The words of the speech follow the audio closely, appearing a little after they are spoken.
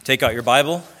Take out your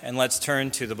Bible and let's turn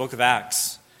to the book of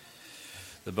Acts.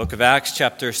 The book of Acts,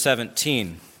 chapter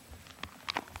 17.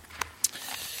 I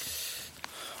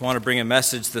want to bring a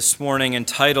message this morning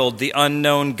entitled, The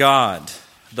Unknown God,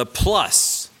 the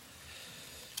plus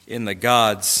in the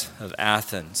gods of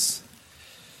Athens.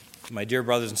 My dear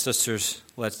brothers and sisters,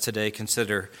 let's today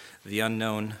consider the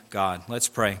unknown God. Let's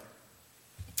pray.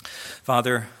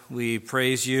 Father, we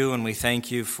praise you and we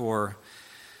thank you for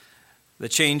the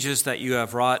changes that you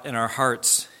have wrought in our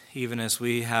hearts, even as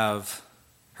we have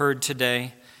heard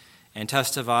today and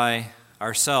testify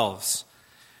ourselves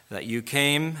that you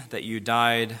came, that you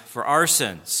died for our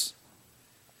sins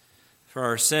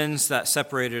that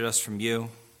separated us from you,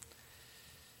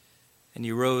 and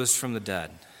you rose from the dead,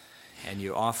 and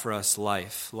you offer us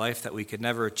life that we could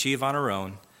never achieve on our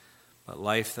own, but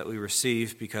life that we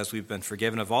receive because we've been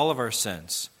forgiven of all of our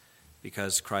sins,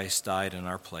 because Christ died in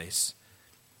our place.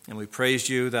 And we praise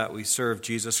you that we serve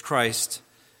Jesus Christ,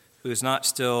 who is not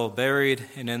still buried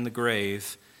and in the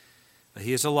grave, but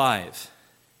he is alive.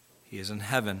 He is in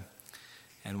heaven,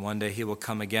 and one day he will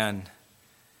come again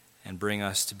and bring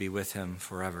us to be with him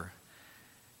forever.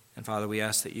 And Father, we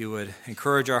ask that you would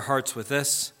encourage our hearts with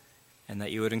this, and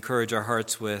that you would encourage our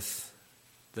hearts with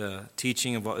the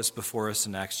teaching of what is before us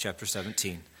in Acts chapter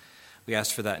 17. We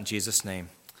ask for that in Jesus' name.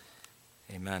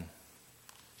 Amen.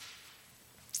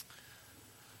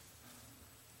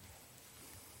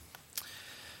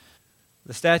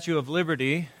 The Statue of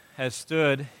Liberty has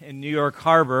stood in New York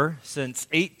Harbor since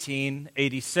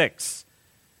 1886.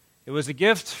 It was a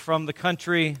gift from the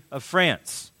country of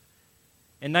France.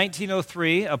 In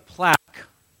 1903, a plaque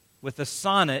with a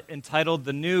sonnet entitled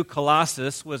The New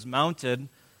Colossus was mounted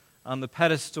on the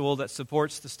pedestal that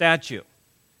supports the statue.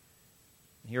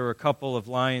 Here are a couple of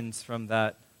lines from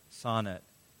that sonnet.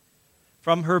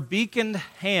 From her beaconed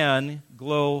hand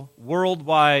glow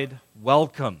worldwide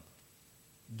welcome.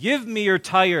 Give me your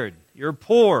tired, your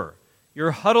poor,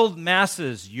 your huddled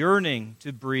masses yearning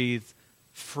to breathe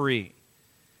free.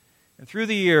 And through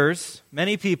the years,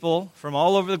 many people from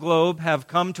all over the globe have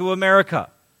come to America.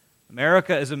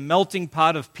 America is a melting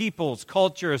pot of peoples,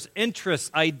 cultures, interests,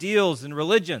 ideals, and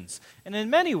religions. And in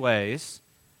many ways,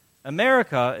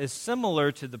 America is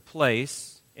similar to the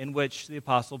place in which the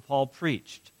Apostle Paul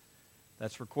preached.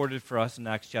 That's recorded for us in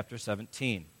Acts chapter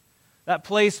 17. That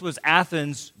place was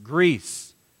Athens, Greece.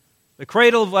 The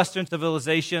cradle of Western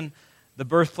civilization, the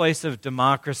birthplace of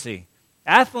democracy.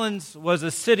 Athens was a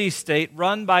city-state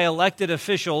run by elected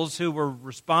officials who were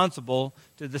responsible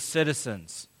to the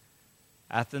citizens.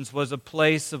 Athens was a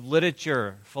place of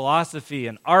literature, philosophy,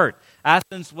 and art.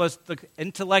 Athens was the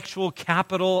intellectual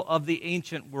capital of the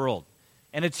ancient world.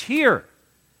 And it's here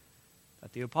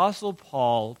that the Apostle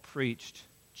Paul preached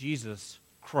Jesus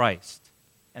Christ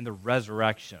and the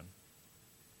resurrection.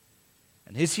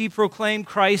 And as he proclaimed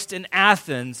Christ in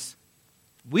Athens,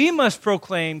 we must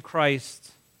proclaim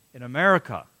Christ in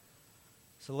America.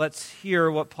 So let's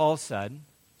hear what Paul said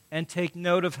and take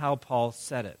note of how Paul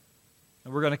said it.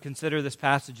 And we're going to consider this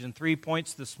passage in 3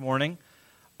 points this morning,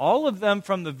 all of them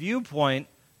from the viewpoint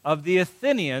of the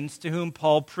Athenians to whom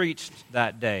Paul preached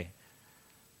that day.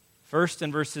 First,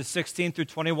 in verses 16 through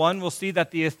 21, we'll see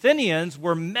that the Athenians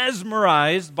were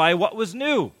mesmerized by what was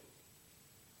new.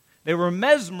 They were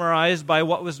mesmerized by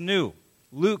what was new.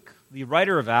 Luke, the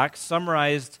writer of Acts,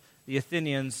 summarized the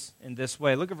Athenians in this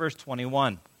way. Look at verse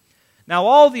 21. Now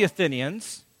all the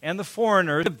Athenians and the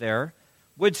foreigners there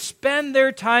would spend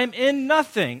their time in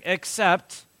nothing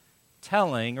except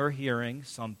telling or hearing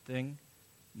something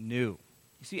new.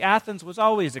 You see, Athens was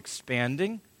always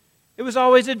expanding. It was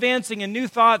always advancing in new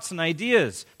thoughts and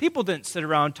ideas. People didn't sit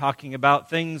around talking about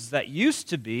things that used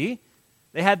to be.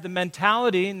 They had the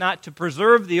mentality not to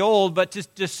preserve the old, but to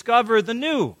discover the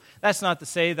new. That's not to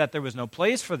say that there was no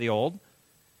place for the old.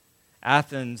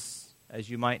 Athens, as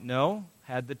you might know,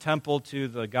 had the temple to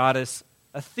the goddess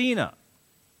Athena.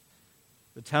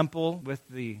 The temple with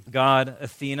the god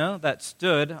Athena that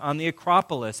stood on the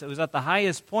Acropolis. It was at the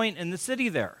highest point in the city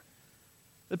there.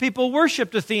 The people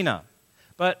worshipped Athena,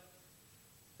 but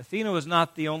Athena was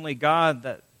not the only god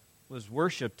that was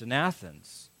worshipped in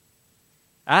Athens.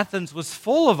 Athens was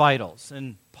full of idols,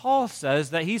 and Paul says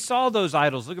that he saw those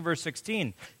idols. Look at verse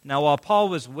 16. Now, while Paul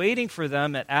was waiting for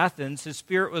them at Athens, his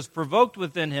spirit was provoked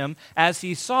within him as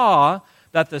he saw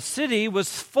that the city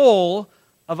was full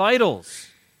of idols.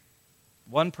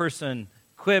 One person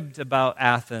quibbed about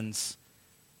Athens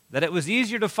that it was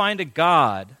easier to find a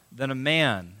god than a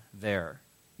man there.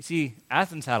 You see,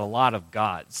 Athens had a lot of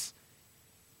gods.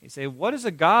 You say, what is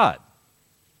a god?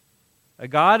 A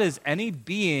god is any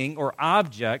being or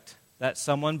object that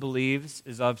someone believes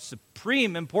is of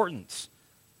supreme importance.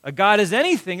 A god is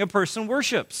anything a person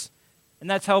worships. And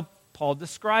that's how Paul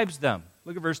describes them.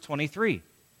 Look at verse 23.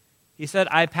 He said,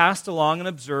 I passed along and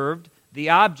observed the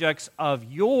objects of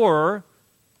your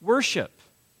worship.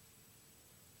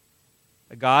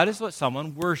 A god is what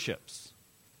someone worships.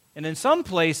 And in some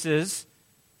places,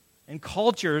 in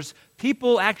cultures,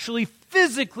 people actually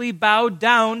physically bow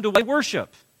down to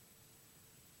worship.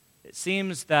 It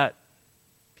seems that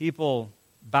people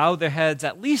bow their heads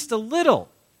at least a little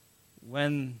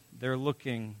when they're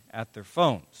looking at their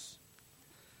phones.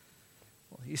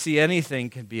 Well, you see, anything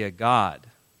can be a god.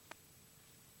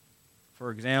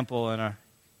 For example,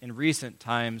 in recent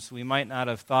times, we might not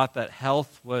have thought that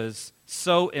health was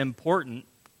so important,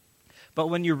 but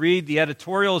when you read the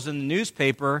editorials in the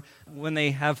newspaper, when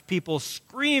they have people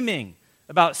screaming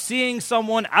about seeing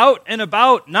someone out and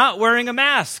about not wearing a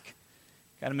mask,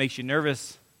 kind of makes you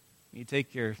nervous when you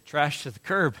take your trash to the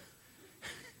curb.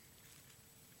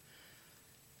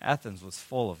 Athens was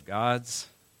full of gods.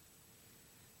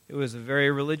 It was a very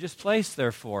religious place,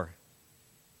 therefore.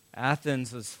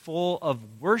 Athens was full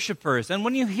of worshipers. And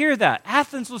when you hear that,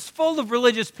 Athens was full of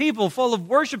religious people, full of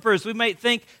worshipers, we might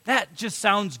think, that just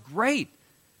sounds great.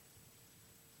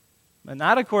 But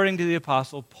not according to the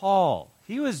Apostle Paul.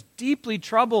 He was deeply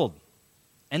troubled,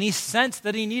 and he sensed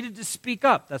that he needed to speak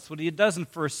up. That's what he does in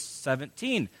verse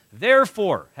 17.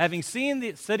 Therefore, having seen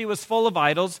the city was full of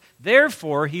idols,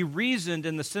 therefore he reasoned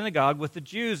in the synagogue with the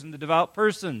Jews and the devout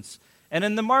persons, and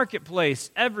in the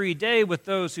marketplace every day with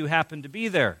those who happened to be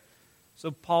there. So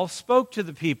Paul spoke to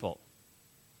the people.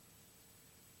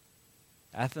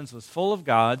 Athens was full of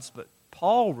gods, but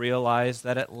Paul realized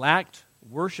that it lacked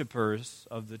worshipers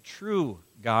of the true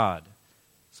God.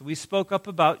 So he spoke up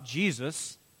about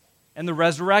Jesus and the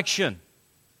resurrection.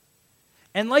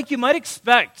 And like you might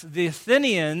expect, the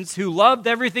Athenians, who loved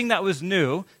everything that was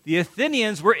new, the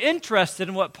Athenians were interested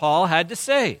in what Paul had to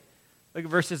say. Look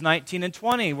at verses 19 and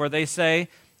 20, where they say,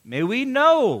 may we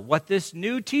know what this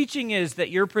new teaching is that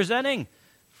you're presenting,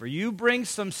 for you bring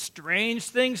some strange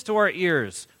things to our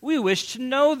ears. We wish to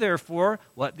know, therefore,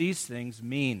 what these things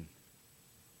mean.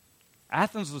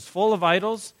 Athens was full of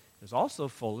idols. It was also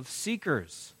full of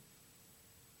seekers.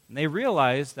 And they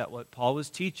realized that what Paul was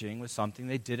teaching was something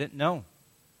they didn't know.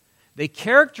 They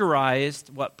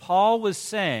characterized what Paul was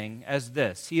saying as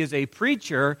this: he is a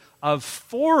preacher of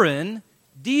foreign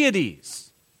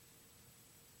deities.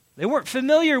 They weren't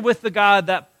familiar with the God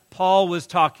that Paul was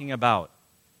talking about.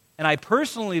 And I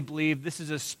personally believe this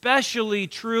is especially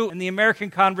true in the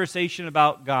American conversation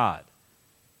about God.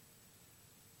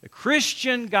 The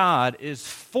Christian God is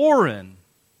foreign.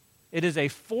 It is a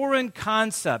foreign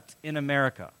concept in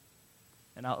America.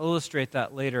 And I'll illustrate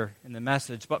that later in the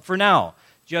message. But for now,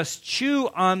 just chew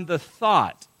on the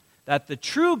thought that the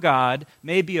true God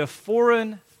may be a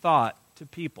foreign thought to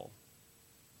people.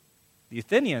 The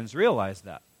Athenians realized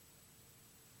that.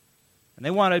 And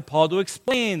they wanted Paul to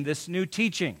explain this new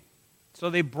teaching. So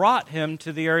they brought him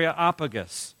to the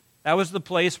Areopagus. That was the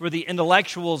place where the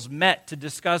intellectuals met to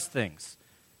discuss things.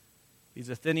 These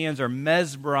Athenians are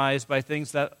mesmerized by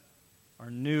things that are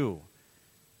new.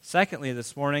 Secondly,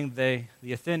 this morning, the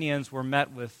Athenians were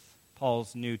met with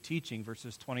Paul's new teaching,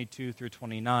 verses 22 through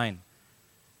 29.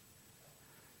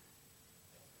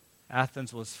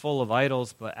 Athens was full of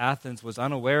idols, but Athens was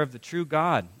unaware of the true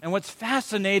God. And what's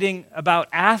fascinating about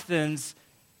Athens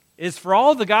is for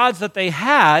all the gods that they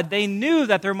had, they knew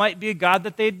that there might be a God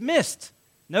that they'd missed.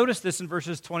 Notice this in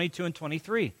verses 22 and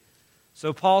 23.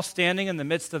 So Paul, standing in the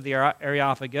midst of the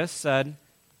Areopagus, said,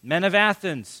 men of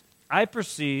Athens, I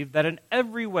perceive that in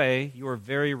every way you are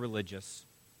very religious.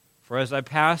 For as I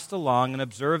passed along and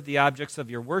observed the objects of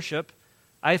your worship,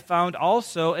 I found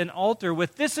also an altar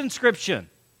with this inscription,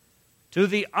 to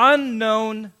the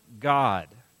unknown God.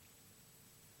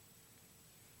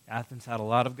 Athens had a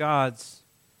lot of gods,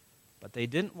 but they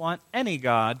didn't want any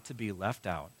God to be left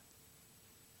out.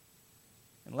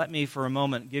 And let me for a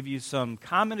moment give you some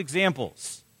common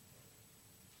examples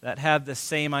that have the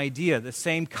same idea, the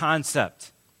same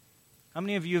concept. How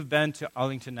many of you have been to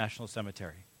Arlington National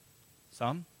Cemetery?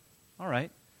 Some? All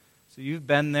right. So you've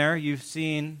been there. You've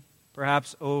seen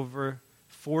perhaps over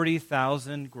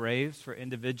 40,000 graves for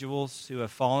individuals who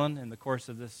have fallen in the course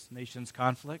of this nation's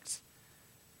conflicts.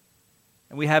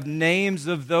 And we have names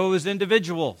of those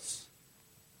individuals.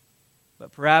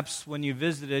 But perhaps when you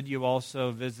visited, you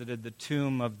also visited the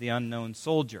tomb of the unknown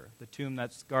soldier, the tomb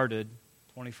that's guarded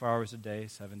 24 hours a day,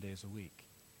 7 days a week.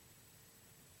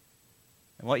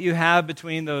 And what you have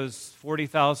between those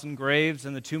 40,000 graves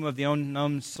and the tomb of the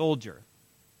unknown soldier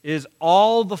is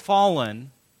all the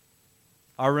fallen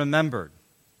are remembered.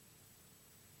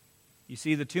 You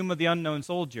see, the tomb of the unknown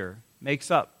soldier makes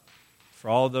up for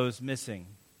all those missing,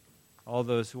 all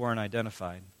those who aren't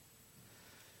identified.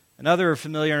 Another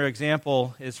familiar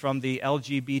example is from the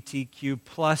LGBTQ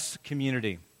plus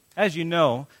community. As you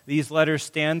know, these letters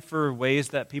stand for ways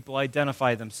that people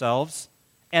identify themselves.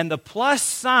 And the plus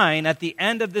sign at the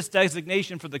end of this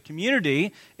designation for the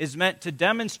community is meant to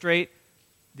demonstrate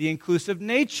the inclusive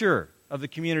nature of the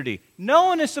community. No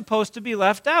one is supposed to be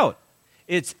left out.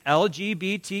 It's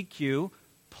LGBTQ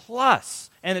plus.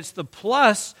 And it's the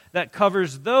plus that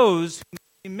covers those who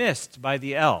may be missed by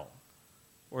the L,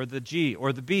 or the G,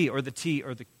 or the B, or the T,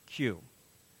 or the Q.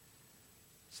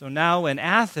 So now in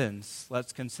Athens,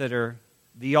 let's consider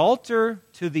the altar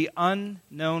to the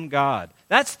unknown God.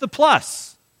 That's the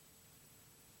plus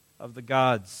of the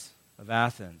gods of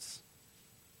Athens.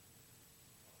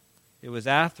 It was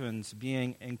Athens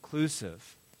being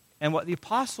inclusive. And what the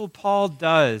Apostle Paul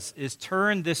does is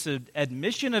turn this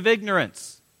admission of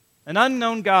ignorance, an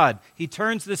unknown God, he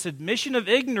turns this admission of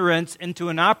ignorance into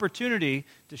an opportunity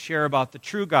to share about the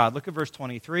true God. Look at verse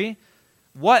 23.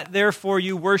 What therefore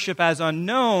you worship as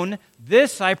unknown,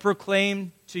 this I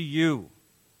proclaim to you.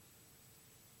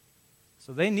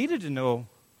 So they needed to know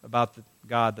about the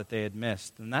God that they had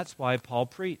missed, and that's why Paul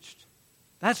preached.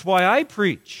 That's why I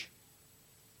preach.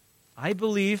 I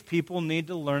believe people need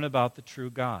to learn about the true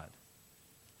God.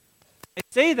 I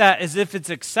say that as if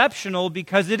it's exceptional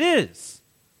because it is.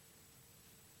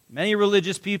 Many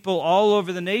religious people all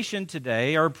over the nation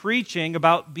today are preaching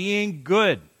about being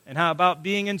good and how about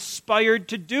being inspired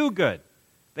to do good.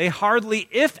 They hardly,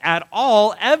 if at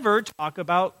all, ever talk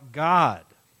about God.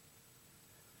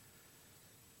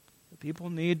 People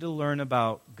need to learn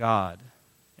about God.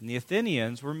 And the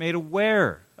Athenians were made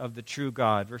aware of the true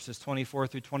God, verses 24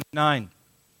 through 29.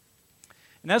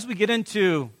 And as we get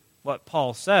into what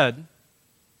Paul said,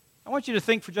 I want you to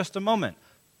think for just a moment.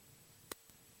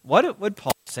 What would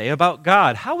Paul say about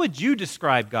God? How would you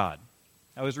describe God?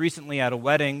 I was recently at a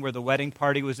wedding where the wedding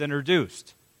party was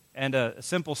introduced, and a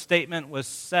simple statement was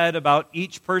said about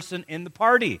each person in the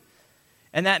party.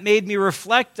 And that made me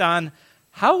reflect on,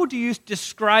 how do you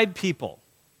describe people?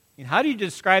 I mean, how do you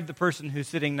describe the person who's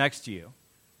sitting next to you?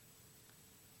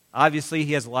 Obviously,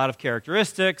 he has a lot of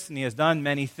characteristics, and he has done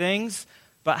many things,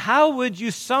 but how would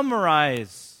you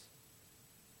summarize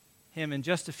him in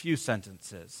just a few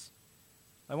sentences?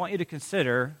 I want you to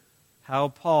consider how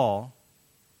Paul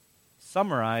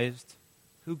summarized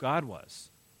who God was.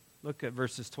 Look at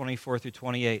verses 24 through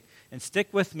 28. And stick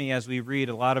with me as we read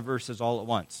a lot of verses all at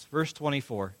once. Verse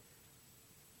 24.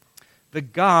 The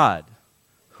God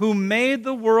who made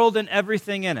the world and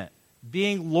everything in it,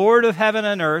 being Lord of heaven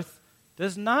and earth,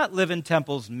 does not live in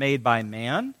temples made by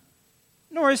man,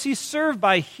 nor is he served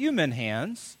by human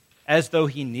hands, as though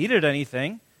he needed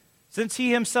anything, since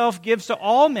he himself gives to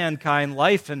all mankind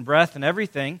life and breath and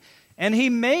everything, and he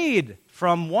made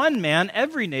from one man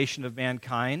every nation of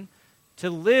mankind to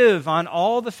live on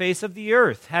all the face of the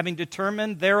earth, having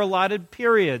determined their allotted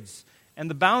periods and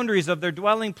the boundaries of their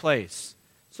dwelling place,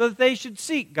 so that they should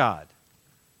seek God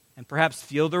and perhaps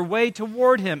feel their way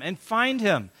toward him and find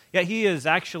him. Yet he is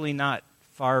actually not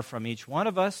far from each one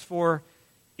of us, for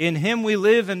in him we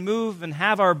live and move and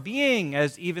have our being,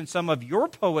 as even some of your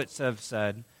poets have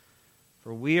said,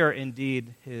 for we are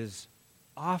indeed his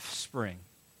offspring.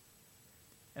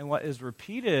 And what is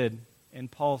repeated in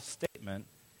Paul's statement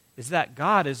is that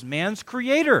God is man's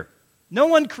creator. No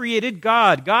one created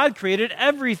God. God created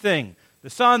everything.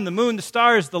 The sun, the moon, the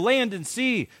stars, the land and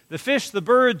sea, the fish, the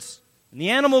birds, and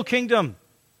the animal kingdom.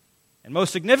 And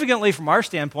most significantly from our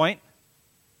standpoint,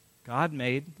 God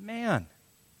made man.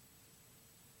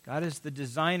 God is the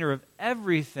designer of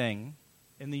everything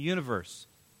in the universe.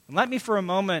 And let me for a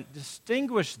moment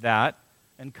distinguish that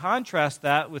and contrast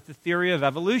that with the theory of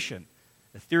evolution,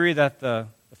 the theory that the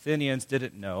Athenians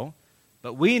didn't know,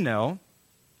 but we know.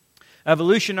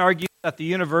 Evolution argues that the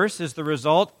universe is the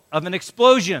result of an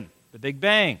explosion, the Big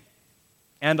Bang,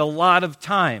 and a lot of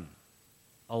time.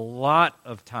 A lot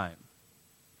of time.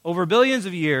 Over billions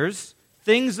of years,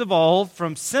 things evolved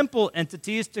from simple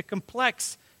entities to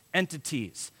complex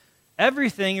entities.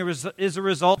 Everything is a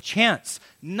result of chance.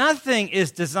 Nothing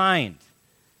is designed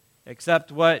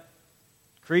except what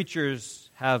creatures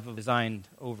have designed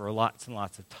over lots and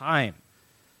lots of time.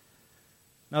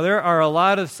 Now, there are a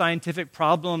lot of scientific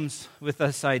problems with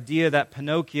this idea that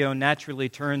Pinocchio naturally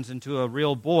turns into a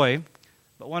real boy,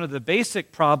 but one of the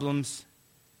basic problems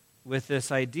with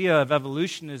this idea of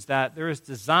evolution is that there is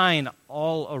design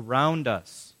all around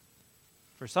us.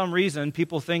 For some reason,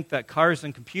 people think that cars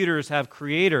and computers have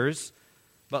creators,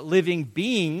 but living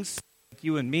beings, like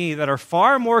you and me, that are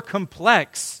far more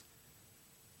complex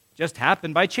just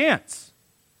happen by chance.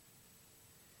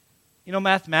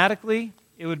 Mathematically,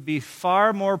 it would be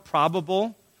far more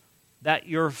probable that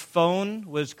your phone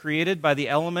was created by the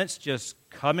elements just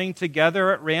coming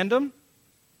together at random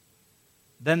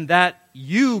than that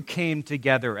you came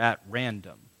together at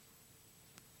random.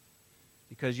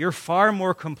 Because you're far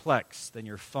more complex than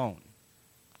your phone.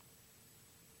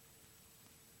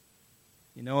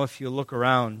 If you look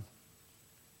around,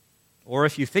 or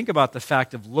if you think about the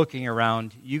fact of looking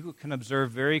around, you can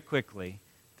observe very quickly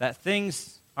that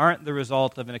things aren't the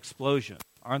result of an explosion,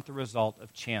 aren't the result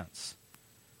of chance.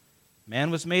 Man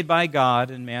was made by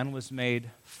God, and man was made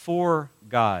for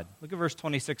God. Look at verse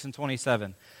 26 and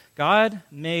 27. God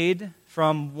made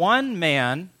from one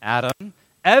man, Adam,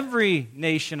 every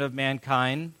nation of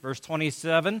mankind, verse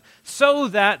 27, so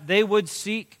that they would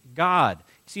seek God.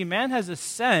 See, man has a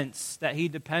sense that he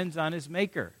depends on his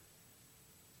Maker.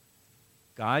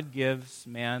 God gives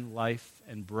man life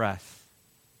and breath.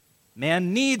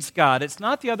 Man needs God. It's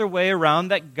not the other way around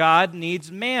that God needs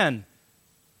man,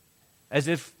 as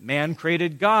if man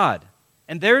created God.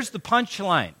 And there's the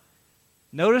punchline.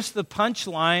 Notice the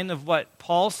punchline of what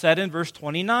Paul said in verse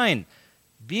 29.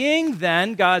 Being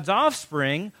then God's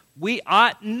offspring, we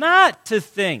ought not to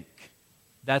think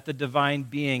that the divine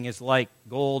being is like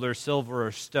gold or silver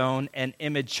or stone, an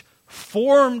image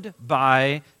formed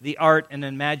by the art and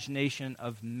imagination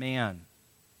of man.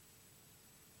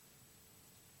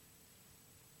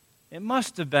 It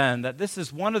must have been that this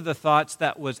is one of the thoughts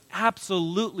that was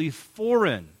absolutely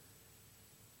foreign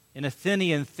in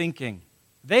Athenian thinking.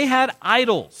 They had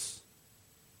idols,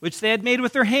 which they had made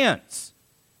with their hands,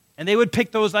 and they would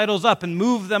pick those idols up and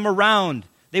move them around.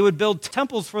 They would build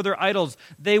temples for their idols.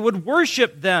 They would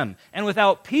worship them. And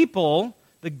without people,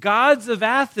 the gods of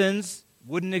Athens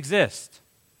wouldn't exist.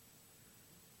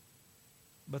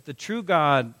 But the true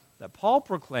God that Paul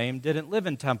proclaimed didn't live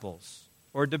in temples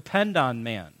or depend on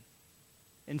man.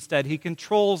 Instead, he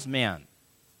controls man.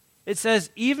 It says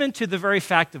even to the very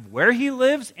fact of where he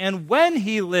lives and when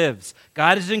he lives,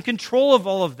 God is in control of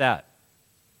all of that.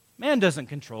 Man doesn't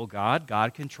control God.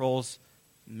 God controls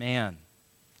man.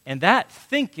 And that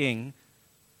thinking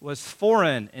was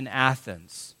foreign in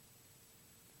Athens,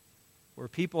 where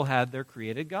people had their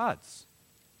created gods.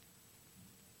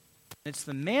 It's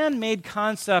the man-made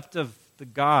concept of the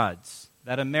gods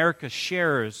that America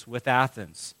shares with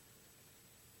Athens.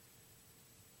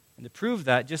 And to prove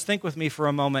that, just think with me for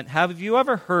a moment. Have you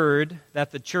ever heard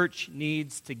that the church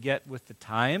needs to get with the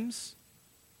times?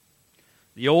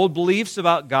 The old beliefs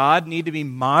about God need to be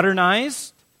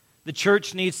modernized. The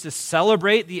church needs to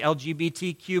celebrate the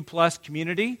LGBTQ plus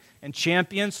community and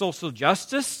champion social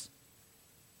justice.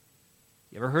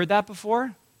 You ever heard that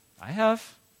before? I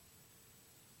have.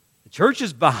 The church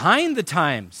is behind the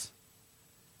times.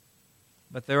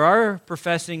 But there are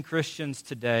professing Christians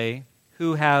today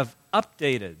who have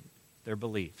updated their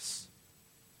beliefs.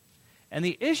 And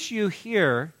the issue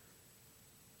here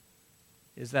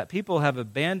is that people have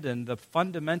abandoned the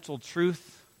fundamental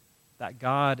truth that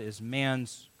God is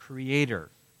man's creator.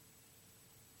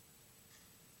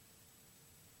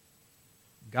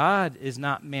 God is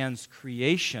not man's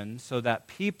creation so that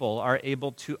people are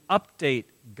able to update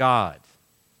God,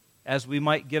 as we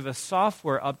might give a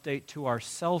software update to our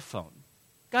cell phone.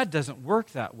 God doesn't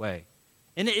work that way.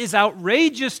 And it is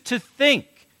outrageous to think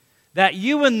that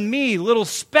you and me, little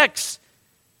specks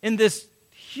in this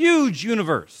huge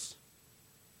universe,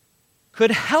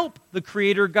 could help the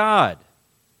Creator God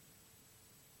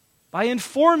by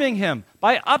informing Him,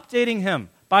 by updating Him,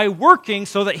 by working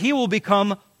so that He will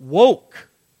become woke.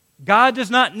 God does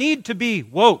not need to be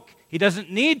woke. He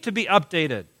doesn't need to be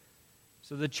updated.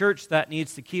 So the church that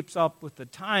needs to keep up with the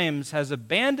times has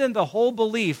abandoned the whole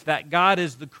belief that God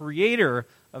is the creator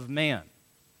of man.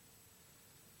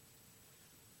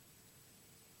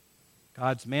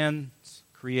 God's man's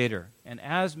creator. And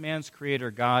as man's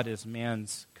creator, God is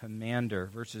man's commander.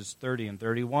 Verses 30 and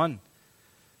 31.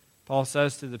 Paul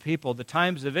says to the people, the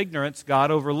times of ignorance God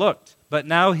overlooked, but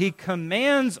now He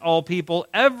commands all people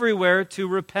everywhere to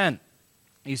repent.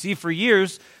 You see, for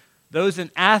years, those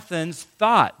in Athens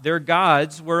thought their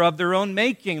gods were of their own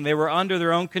making. They were under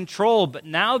their own control. But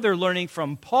now they're learning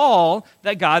from Paul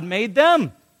that God made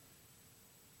them.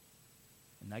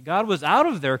 And that God was out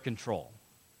of their control.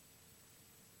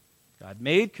 God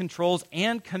made, controls,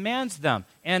 and commands them.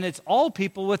 And it's all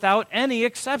people without any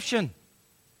exception.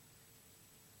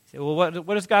 You say, well,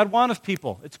 what does God want of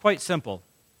people? It's quite simple.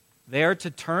 They are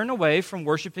to turn away from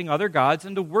worshiping other gods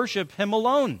and to worship Him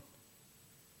alone.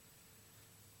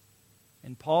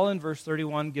 And Paul in verse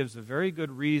 31 gives a very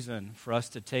good reason for us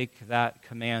to take that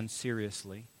command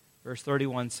seriously. Verse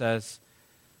 31 says,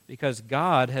 because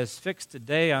God has fixed a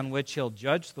day on which he'll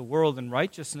judge the world in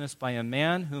righteousness by a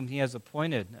man whom he has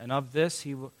appointed. And of this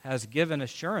he has given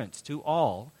assurance to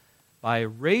all by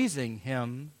raising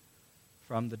him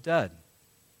from the dead.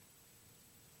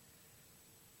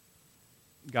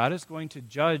 God is going to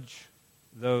judge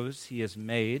those he has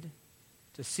made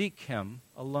to seek him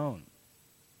alone.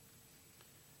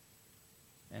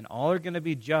 And all are going to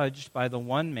be judged by the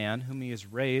one man whom he has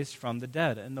raised from the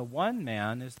dead. And the one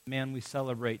man is the man we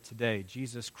celebrate today,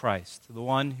 Jesus Christ, the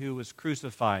one who was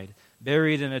crucified,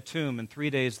 buried in a tomb, and 3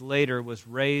 days later was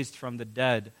raised from the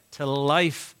dead to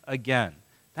life again.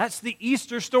 That's the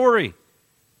Easter story.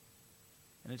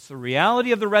 And it's the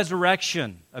reality of the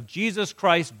resurrection of Jesus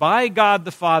Christ by God the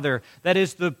Father that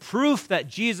is the proof that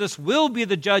Jesus will be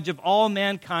the judge of all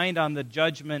mankind on the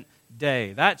judgment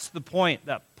day. That's the point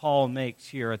that Paul makes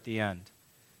here at the end.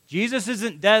 Jesus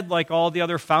isn't dead like all the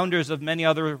other founders of many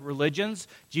other religions.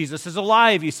 Jesus is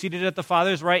alive. He's seated at the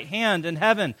Father's right hand in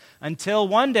heaven until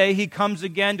one day he comes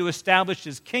again to establish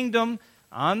his kingdom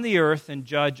on the earth and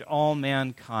judge all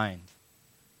mankind.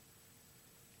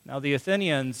 Now the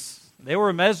Athenians, they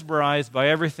were mesmerized by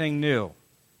everything new.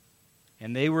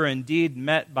 And they were indeed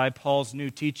met by Paul's new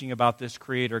teaching about this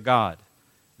Creator God.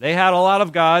 They had a lot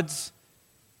of gods,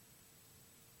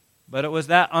 but it was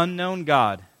that unknown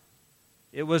God.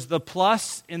 It was the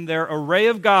plus in their array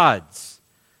of gods.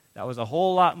 That was a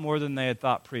whole lot more than they had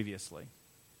thought previously.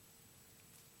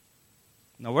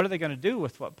 Now, what are they going to do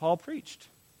with what Paul preached?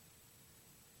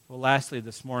 Well, lastly,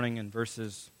 this morning in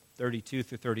verses 32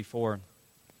 through 34,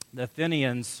 the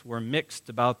Athenians were mixed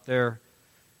about their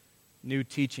new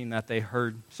teaching that they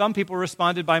heard. Some people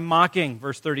responded by mocking,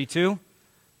 verse 32.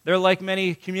 They're like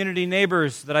many community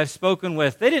neighbors that I've spoken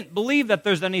with. They didn't believe that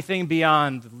there's anything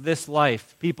beyond this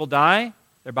life. People die,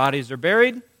 their bodies are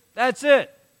buried, that's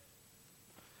it.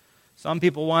 Some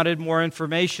people wanted more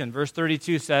information. Verse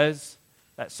 32 says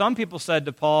that some people said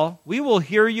to Paul, "We will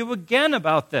hear you again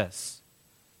about this."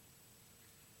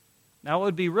 Now, it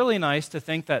would be really nice to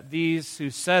think that these who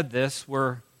said this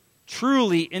were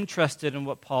truly interested in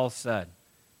what Paul said.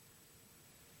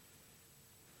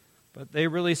 But they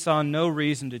really saw no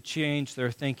reason to change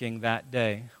their thinking that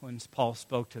day when Paul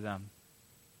spoke to them.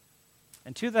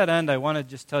 And to that end, I want to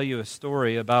just tell you a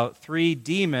story about 3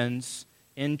 demons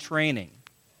in training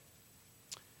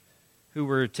who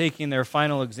were taking their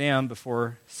final exam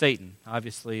before Satan.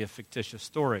 Obviously, a fictitious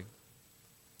story.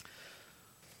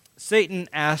 Satan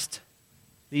asked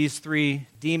these 3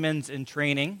 demons in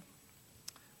training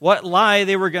what lie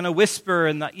they were going to whisper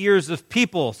in the ears of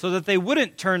people so that they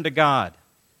wouldn't turn to God.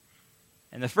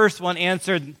 And the first one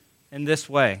answered in this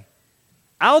way,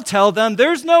 "I'll tell them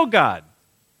there's no God."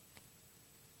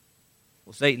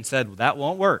 Well, Satan said, "Well, that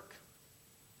won't work.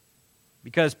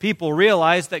 Because people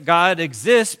realize that God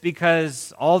exists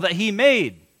because all that he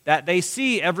made, that they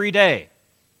see every day."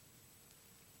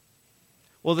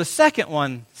 Well, the second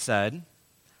one said,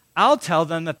 "I'll tell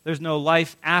them that there's no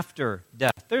life after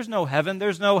death. There's no heaven,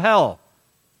 there's no hell."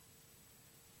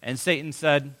 And Satan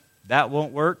said, "That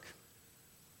won't work.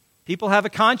 People have a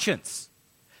conscience.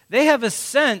 They have a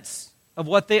sense of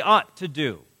what they ought to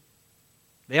do.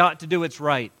 They ought to do what's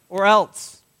right, or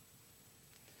else."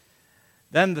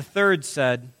 Then the third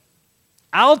said,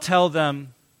 "I'll tell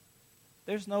them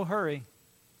there's no hurry."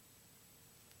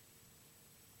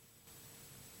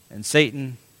 And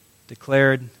Satan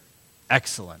declared,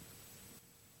 "Excellent.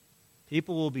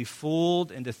 People will be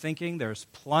fooled into thinking there's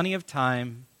plenty of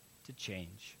time to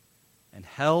change, and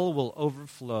hell will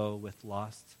overflow with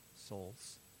lost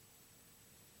souls."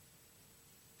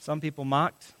 Some people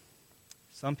mocked.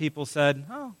 Some people said,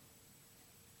 "Oh,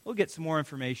 we'll get some more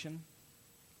information."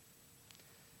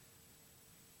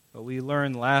 But we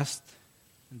learn last,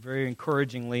 and very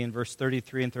encouragingly in verse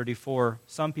 33 and 34,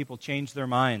 some people changed their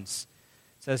minds.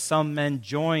 It says some men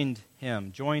joined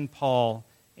Paul,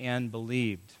 and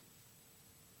believed.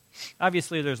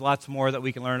 Obviously, there's lots more that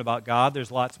we can learn about God.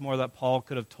 There's lots more that Paul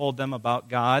could have told them about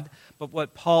God. But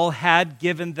what Paul had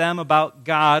given them about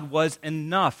God was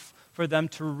enough for them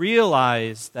to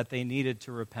realize that they needed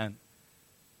to repent.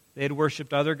 They had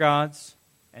worshipped other gods,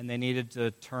 and they needed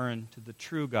to turn to the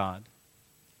true God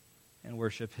and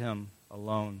worship him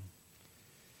alone.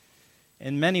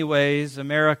 In many ways,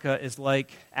 America is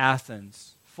like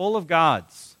Athens, full of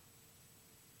gods.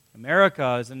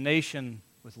 America is a nation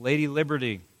with Lady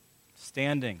Liberty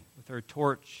standing with her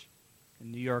torch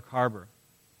in New York Harbor,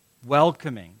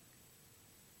 welcoming.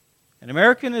 And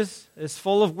America is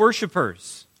full of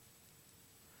worshipers.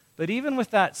 But even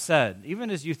with that said, even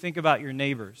as you think about your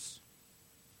neighbors,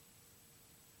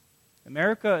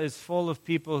 America is full of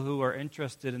people who are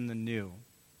interested in the new.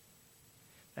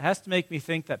 it has to make me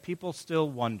think that people still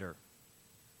wonder.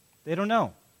 They don't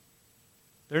know.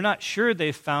 They're not sure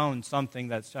they've found something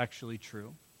that's actually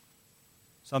true,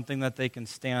 something that they can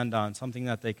stand on, something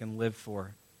that they can live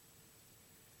for.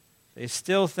 They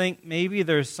still think maybe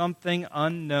there's something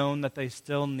unknown that they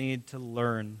still need to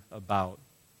learn about.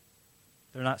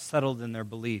 They're not settled in their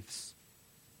beliefs.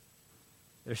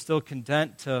 They're still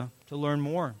content to learn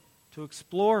more, to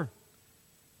explore.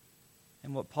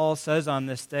 And what Paul says on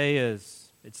this day is,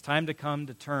 it's time to come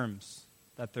to terms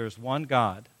that there's one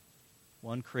God,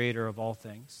 one creator of all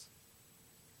things,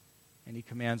 and he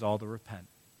commands all to repent.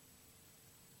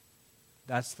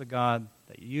 That's the God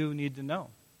that you need to know.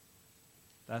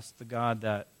 That's the God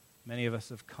that many of us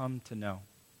have come to know.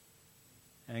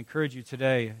 And I encourage you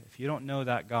today, if you don't know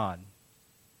that God,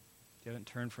 if you haven't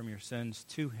turned from your sins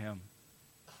to him,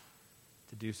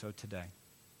 to do so today.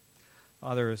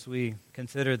 Father, as we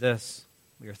consider this,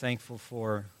 we are thankful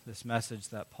for this message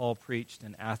that Paul preached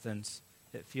in Athens.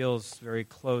 It feels very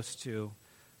close to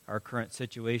our current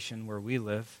situation where we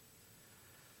live.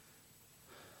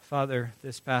 Father,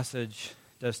 this passage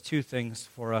does two things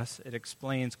for us. It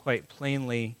explains quite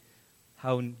plainly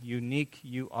how unique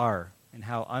you are and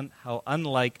how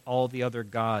unlike all the other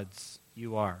gods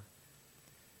you are.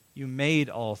 You made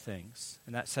all things,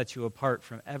 and that sets you apart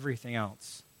from everything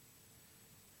else.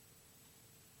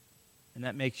 And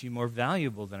that makes you more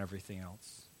valuable than everything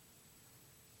else.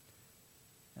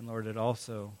 And Lord, it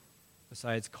also,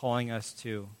 besides calling us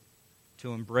to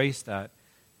embrace that,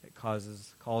 it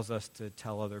calls us to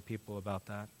tell other people about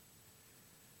that.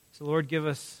 So Lord, give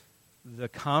us the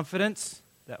confidence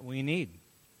that we need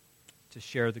to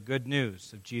share the good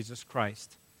news of Jesus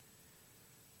Christ.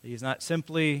 He's not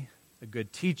simply a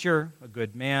good teacher, a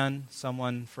good man,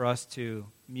 someone for us to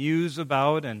muse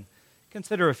about and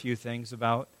consider a few things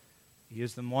about. He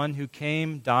is the one who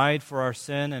came, died for our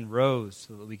sin, and rose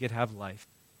so that we could have life.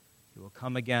 He will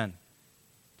come again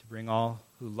to bring all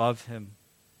who love him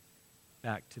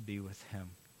back to be with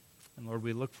him. And Lord,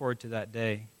 we look forward to that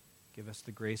day. Give us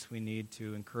the grace we need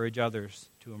to encourage others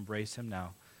to embrace him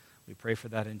now. We pray for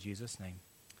that in Jesus' name.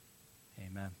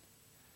 Amen.